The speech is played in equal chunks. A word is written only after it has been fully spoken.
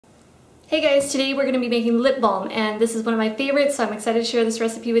Hey guys, today we're going to be making lip balm, and this is one of my favorites, so I'm excited to share this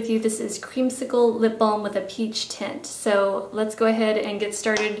recipe with you. This is Creamsicle lip balm with a peach tint. So let's go ahead and get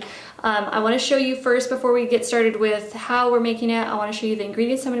started. I want to show you first, before we get started with how we're making it, I want to show you the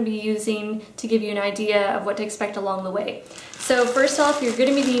ingredients I'm going to be using to give you an idea of what to expect along the way. So first off, you're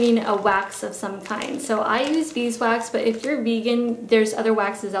going to be needing a wax of some kind. So I use beeswax, but if you're vegan, there's other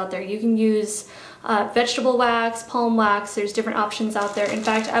waxes out there. You can use vegetable wax, palm wax, there's different options out there. In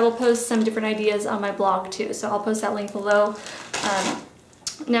fact, I will post some different ideas on my blog too, so I'll post that link below.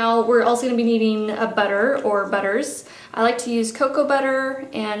 Now we're also going to be needing a butter or butters. I like to use cocoa butter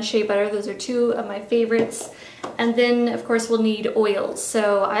and shea butter. Those are two of my favorites. And then of course we'll need oils.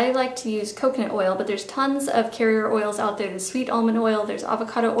 So I like to use coconut oil, but there's tons of carrier oils out there. There's sweet almond oil, there's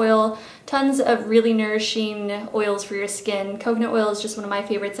avocado oil, tons of really nourishing oils for your skin. Coconut oil is just one of my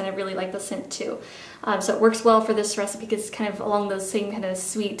favorites, and I really like the scent too. So it works well for this recipe because it's kind of along those same kind of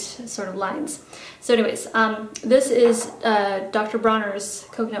sweet sort of lines. So anyways, this is Dr. Bronner's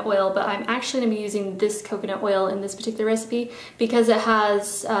coconut oil, but I'm actually going to be using this coconut oil in this particular recipe because it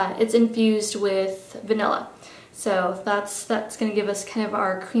has, it's infused with vanilla. So that's going to give us kind of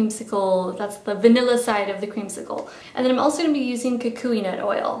our creamsicle, that's the vanilla side of the creamsicle. And then I'm also going to be using kukui nut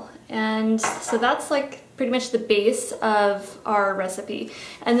oil. And so that's like pretty much the base of our recipe.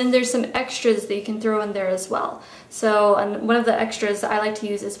 And then there's some extras that you can throw in there as well. So one of the extras that I like to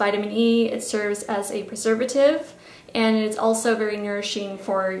use is vitamin E. It serves as a preservative, and it's also very nourishing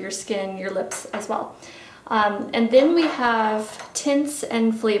for your skin, your lips as well. And then we have tints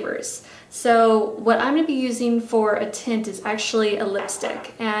and flavors. So what I'm going to be using for a tint is actually a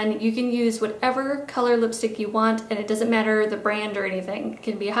lipstick, and you can use whatever color lipstick you want, and it doesn't matter the brand or anything. It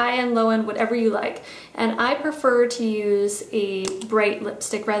can be high-end, low-end, whatever you like. And I prefer to use a bright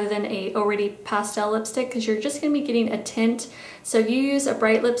lipstick rather than a already pastel lipstick because you're just going to be getting a tint. So if you use a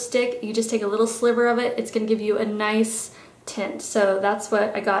bright lipstick, you just take a little sliver of it, it's going to give you a nice tint. So that's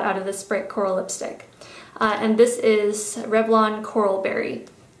what I got out of this bright coral lipstick. And this is Revlon Coral Berry.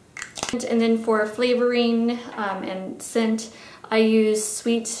 And then for flavoring and scent, I use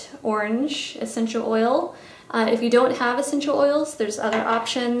sweet orange essential oil. If you don't have essential oils, there's other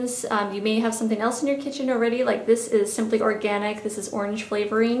options. You may have something else in your kitchen already, like this is simply organic. This is orange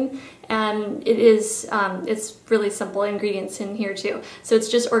flavoring, and it is it's really simple ingredients in here too. So it's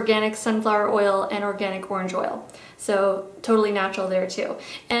just organic sunflower oil and organic orange oil. So totally natural there too.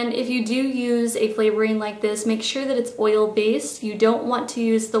 And if you do use a flavoring like this, make sure that it's oil-based. You don't want to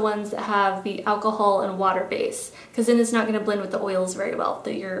use the ones that have the alcohol and water base, because then it's not going to blend with the oils very well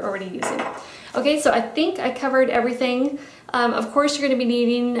that you're already using. Okay, so I think I covered everything. Of course, you're going to be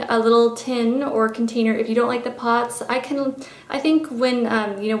needing a little tin or container. If you don't like the pots, I think when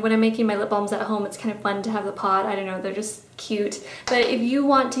you know, when I'm making my lip balms at home, it's kind of fun to have the pot. I don't know, they're just cute. But if you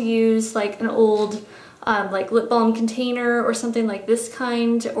want to use like an old like lip balm container or something like this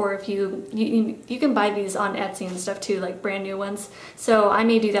kind, or if you can buy these on Etsy and stuff too, like brand new ones. So I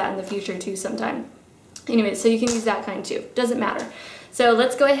may do that in the future too sometime. Anyway, so you can use that kind too, doesn't matter. So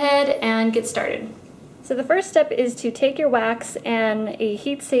let's go ahead and get started. So the first step is to take your wax and a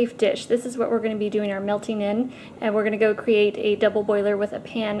heat-safe dish. This is what we're going to be doing our melting in, and we're going to go create a double boiler with a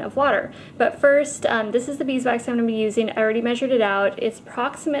pan of water. But first, this is the beeswax I'm going to be using. I already measured it out. It's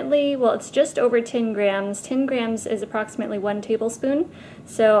approximately, well, it's just over 10 grams. 10 grams is approximately 1 tablespoon.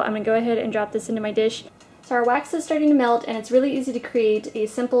 So I'm going to go ahead and drop this into my dish. So our wax is starting to melt, and it's really easy to create a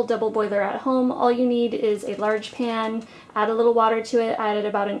simple double boiler at home. All you need is a large pan, add a little water to it, add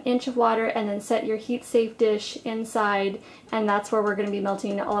about an inch of water, and then set your heat-safe dish inside, and that's where we're going to be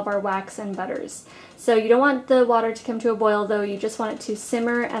melting all of our wax and butters. So you don't want the water to come to a boil though, you just want it to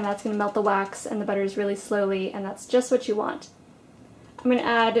simmer, and that's going to melt the wax and the butters really slowly, and that's just what you want. I'm going to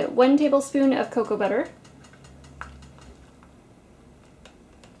add 1 tablespoon of cocoa butter.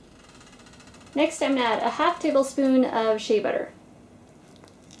 Next, I'm going to add a half tablespoon of shea butter.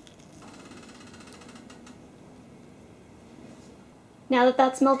 Now that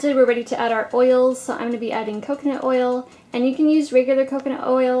that's melted, we're ready to add our oils. So I'm going to be adding coconut oil, and you can use regular coconut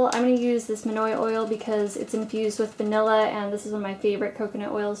oil. I'm going to use this Manoi oil because it's infused with vanilla, and this is one of my favorite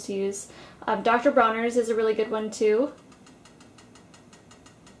coconut oils to use. Dr. Bronner's is a really good one too.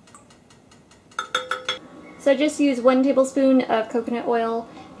 So I just use 1 tablespoon of coconut oil.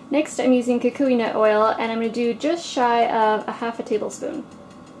 Next, I'm using kukui nut oil, and I'm going to do just shy of a half a tablespoon.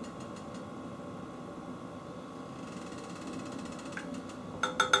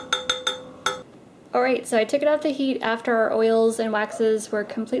 Alright, so I took it off the heat after our oils and waxes were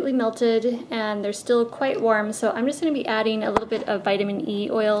completely melted, and they're still quite warm, so I'm just going to be adding a little bit of vitamin E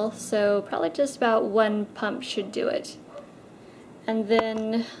oil, so probably just about 1 pump should do it. And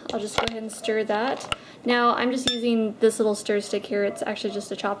then I'll just go ahead and stir that. Now I'm just using this little stir stick here. It's actually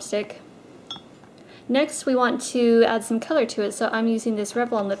just a chopstick. Next we want to add some color to it, so I'm using this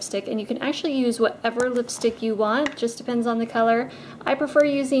Revlon lipstick, and you can actually use whatever lipstick you want, just depends on the color. I prefer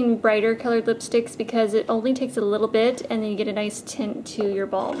using brighter colored lipsticks because it only takes a little bit and then you get a nice tint to your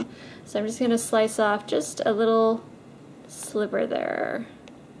balm. So I'm just going to slice off just a little sliver there,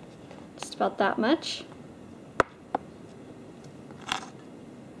 just about that much.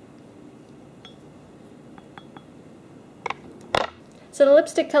 So the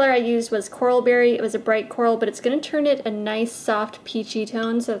lipstick color I used was Coral Berry. It was a bright coral, but it's going to turn it a nice soft peachy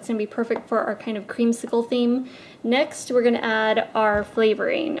tone, so it's going to be perfect for our kind of creamsicle theme. Next we're going to add our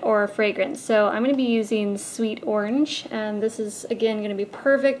flavoring or fragrance. So I'm going to be using sweet orange, and this is again going to be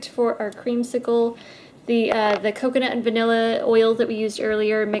perfect for our creamsicle. The coconut and vanilla oil that we used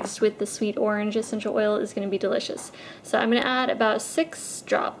earlier mixed with the sweet orange essential oil is going to be delicious. So I'm going to add about 6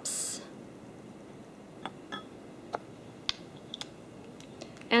 drops.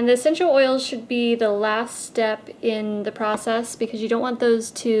 And the essential oils should be the last step in the process because you don't want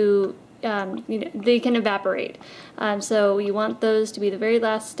those to, they can evaporate. So you want those to be the very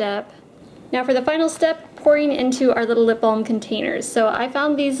last step. Now for the final step, pouring into our little lip balm containers. So I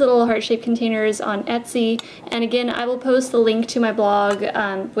found these little heart-shaped containers on Etsy, and again I will post the link to my blog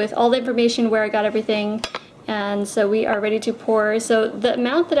with all the information where I got everything. And so we are ready to pour. So the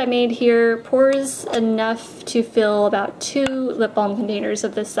amount that I made here pours enough to fill about 2 lip balm containers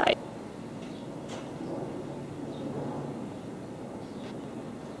of this size.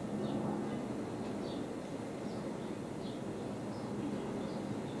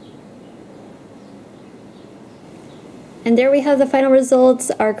 And there we have the final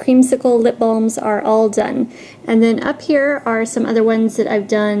results. Our creamsicle lip balms are all done. And then up here are some other ones that I've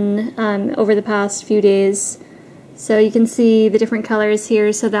done over the past few days. So you can see the different colors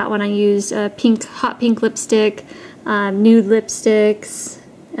here. So that one I used a pink, hot pink lipstick, nude lipsticks,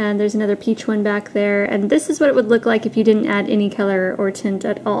 and there's another peach one back there. And this is what it would look like if you didn't add any color or tint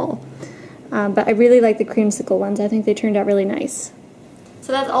at all. But I really like the creamsicle ones. I think they turned out really nice.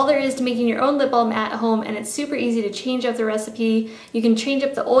 So that's all there is to making your own lip balm at home, and it's super easy to change up the recipe. You can change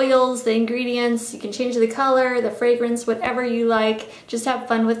up the oils, the ingredients, you can change the color, the fragrance, whatever you like. Just have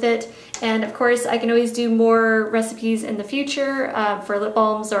fun with it. And of course, I can always do more recipes in the future for lip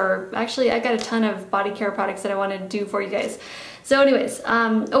balms, or actually I got a ton of body care products that I want to do for you guys. So anyways,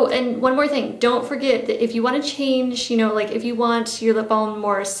 oh, and one more thing, don't forget that if you want to change, like if you want your lip balm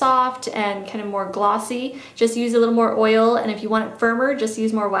more soft and kind of more glossy, just use a little more oil, and if you want it firmer, just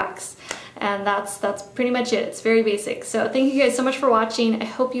use more wax. And that's pretty much it. It's very basic. So thank you guys so much for watching. I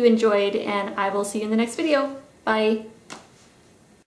hope you enjoyed, and I will see you in the next video. Bye!